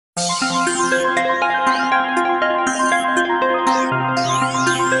Tell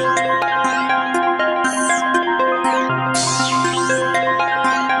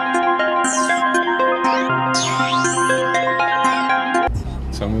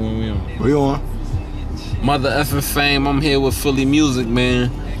me when we on. We on. Mutha F'n Fame, I'm here with Philly Music,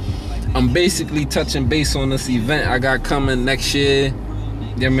 man. I'm basically touching base on this event I got coming next year.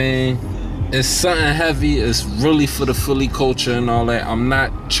 Yeah, man. It's something heavy. It's really for the Philly culture and all that. I'm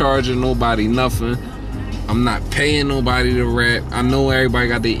not charging nobody nothing. I'm not paying nobody to rap. I know everybody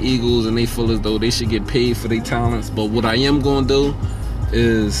got their egos and they feel as though they should get paid for their talents. But what I am gonna do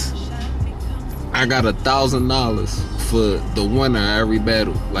is I got $1,000 for the winner of every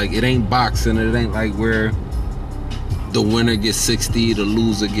battle. Like, it ain't boxing. It ain't like where the winner gets 60, the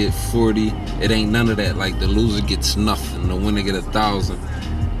loser get 40. It ain't none of that. Like, the loser gets nothing, the winner get 1,000.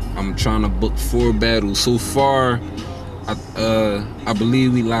 I'm trying to book 4 battles. So far, I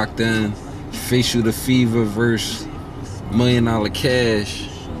believe we locked in Facial the Fever versus $1 Million Cash.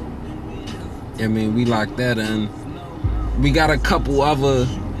 I mean, we locked that in. We got a couple other,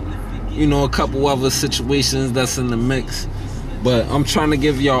 you know, a couple other situations that's in the mix. But I'm trying to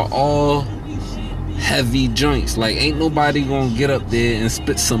give y'all all heavy joints. Like, ain't nobody gonna get up there and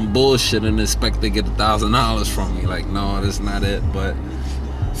spit some bullshit and expect to get $1,000 from me. Like, no, that's not it. But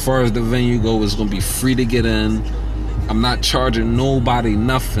as far as the venue go, it's gonna be free to get in. I'm not charging nobody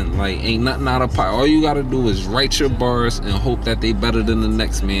nothing. Like, ain't nothing out of pocket. All you gotta do is write your bars and hope that they better than the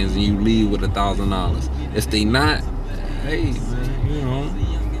next man's, and you leave with $1,000. If they not, hey man, you know,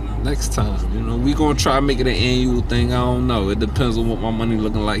 next time, you know, we gonna try to make it an annual thing. I don't know. It depends on what my money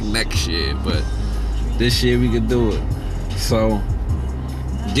looking like next year, but this year we could do it. So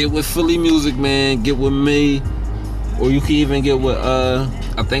get with Philly Music, man. Get with me, or you can even get with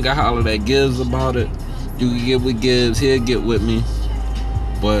I think I hollered at Gibbs about it. You can get with Gibbs. He'll get with me.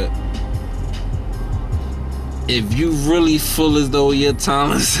 But if you really feel as though your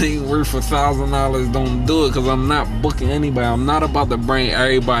talents ain't worth $1,000, don't do it, because I'm not booking anybody. I'm not about to bring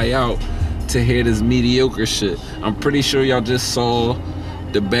everybody out to hear this mediocre shit. I'm pretty sure y'all just saw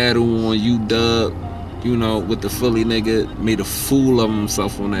the battle on UW, you know, with the Philly nigga made a fool of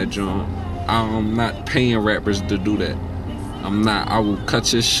himself on that joint. I'm not paying rappers to do that. I'm not. I will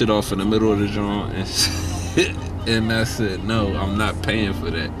cut your shit off in the middle of the joint and that's it. No, I'm not paying for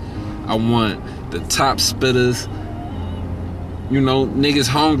that. I want the top spitters, you know, niggas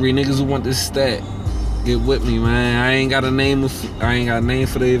hungry, niggas who want this stack. Get with me, man. I ain't got a name for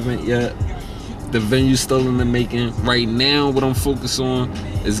the event yet. The venue's still in the making. Right now, what I'm focused on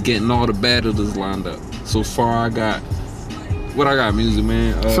is getting all the battlers lined up. So far, I got music,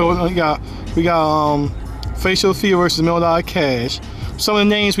 man. So we got Facial Fever versus $1 Million Cash. Some of the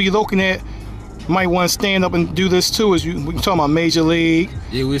names we looking at might want to stand up and do this too. We talking about Major League.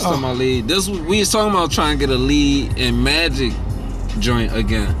 Yeah, we was talking about lead. We was talking about trying to get a lead in Magic joint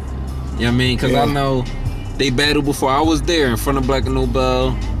again. You know what I mean? Because I know they battled before. I was there in front of Black and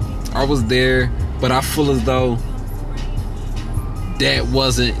Nobel. I was there, but I feel as though that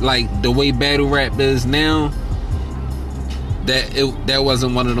wasn't like the way battle rap is now. That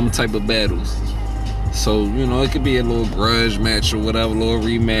wasn't one of them type of battles. So, you know, it could be a little grudge match or whatever, a little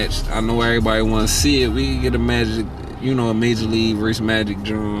rematch. I know everybody want to see it. We can get a Magic, you know, a Major League versus Magic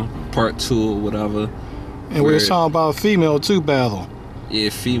drum, part 2 or whatever. And we were talking about a female too battle. Yeah,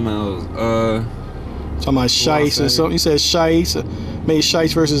 females. Talking about Shice or something. You said Shice, maybe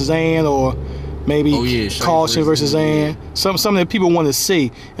Shice versus Zan, or maybe Caution versus Zan. Something that people want to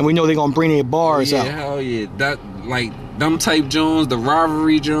see, and we know they're gonna bring their bars out. Yeah, hell yeah. That, like, them type Jones, the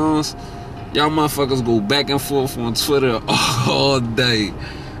rivalry Jones. Y'all motherfuckers go back and forth on Twitter all day.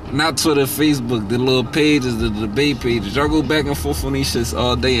 Not Twitter, Facebook, the little pages, the debate pages. Y'all go back and forth on these shits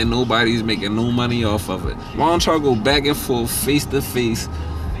all day and nobody's making no money off of it. Why don't y'all go back and forth, face to face,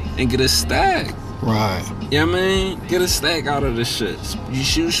 and get a stack? Right. Yeah, you know I mean? Get a stack out of this shit.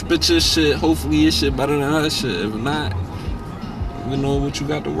 You spit your shit, hopefully your shit better than her shit. If not, you know what you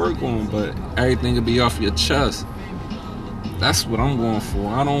got to work on, but everything will be off your chest. That's what I'm going for.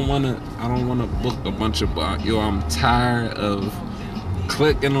 I don't wanna book a bunch of yo. I'm tired of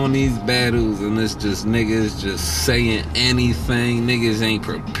clicking on these battles and it's just niggas just saying anything. Niggas ain't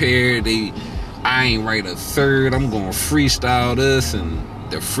prepared. I ain't write a third. I'm gonna freestyle this and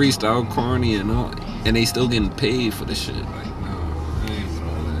the freestyle corny and all, and they still getting paid for the shit. Like, no, I ain't with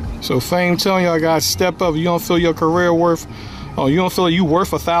all that. So Fame telling y'all guys step up. You don't feel your career worth. Oh, you don't feel you worth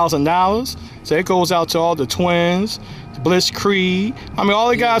 $1,000. So it goes out to all the twins. Bliss Creed. I mean, all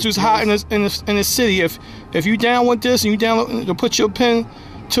the guys who's hot in the city. If you down with this and you down to put your pen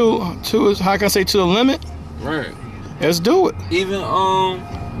to how can I say, to the limit, right? Let's do it. Even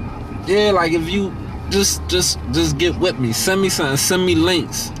Yeah, like if you just get with me. Send me something. Send me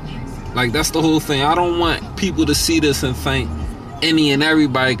links. Like that's the whole thing. I don't want people to see this and think any and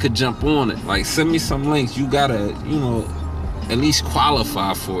everybody could jump on it. Like send me some links. You gotta, at least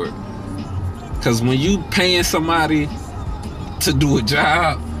qualify for it. Cause when you paying somebody to do a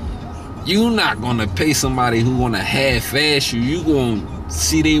job, you not gonna pay somebody who wanna half-ass you. You gonna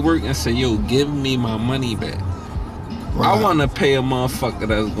see they work and say, yo, give me my money back. Right. I wanna pay a motherfucker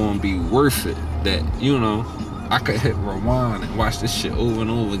that's gonna be worth it. That, I could hit rewind and watch this shit over and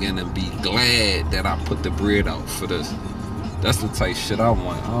over again and be glad that I put the bread out for this. That's the type shit I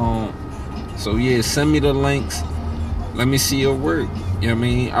want. So yeah, send me the links. Let me see your work. You know what I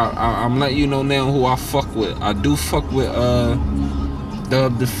mean? I'm letting you know now who I fuck with. I do fuck with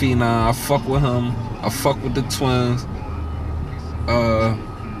Dub the Phenom. I fuck with him. I fuck with the Twins.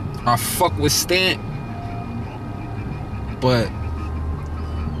 I fuck with Stant. But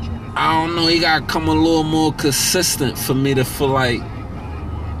I don't know, he gotta come a little more consistent for me to feel like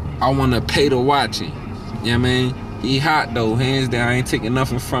I wanna pay to watch him. You know what I mean? He hot though, hands down. I ain't taking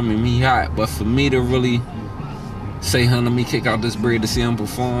nothing from him. He hot. But for me to really say, let me kick out this bread to see him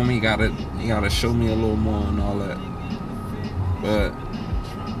perform, he gotta show me a little more and all that. But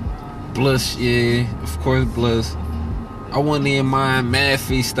Bliss, yeah, of course Bliss. I wouldn't even mind Mad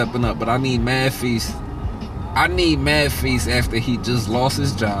Feast stepping up, but I need Mad Feast. I need Mad Feast after he just lost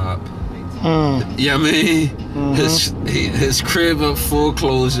his job. You know what I mean? Mm-hmm. His crib up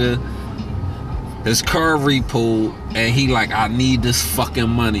foreclosure, his car repoed, and he like, I need this fucking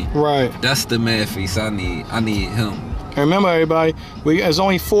money. Right. That's the Mad Feast I need. I need him. And remember, everybody, there's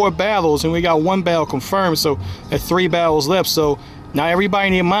only 4 battles, and we got 1 battle confirmed, so there's 3 battles left. So now everybody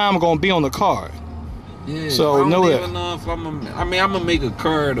and their mom gonna be on the card. Yeah. So know that. I don't even know if I'm gonna make a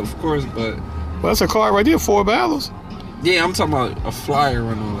card, of course, but. Well, that's a card right there, 4 battles. Yeah, I'm talking about a flyer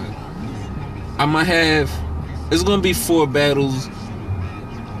and all that. It's gonna be 4 battles.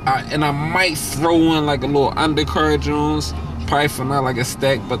 And I might throw in like a little undercard Jones, probably for not like a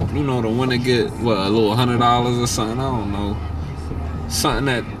stack, but the winner get a little $100 or something. I don't know, something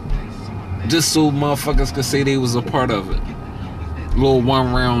that just so motherfuckers could say they was a part of it. Little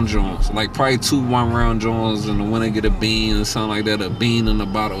 1-round Jones, like probably 2 1-round Jones, and the winner get a bean or something like that. A bean in the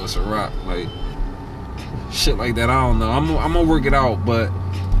bottle is a rock, like shit like that. I don't know. I'm gonna work it out, but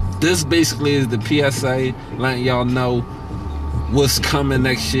this basically is the PSA, letting y'all know what's coming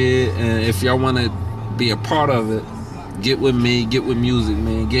next year, and if y'all want to be a part of it, get with me, get with music,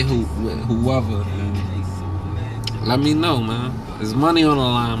 man, get whoever, and let me know, man. There's money on the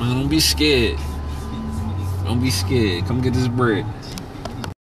line, man. Don't be scared. Come get this bread.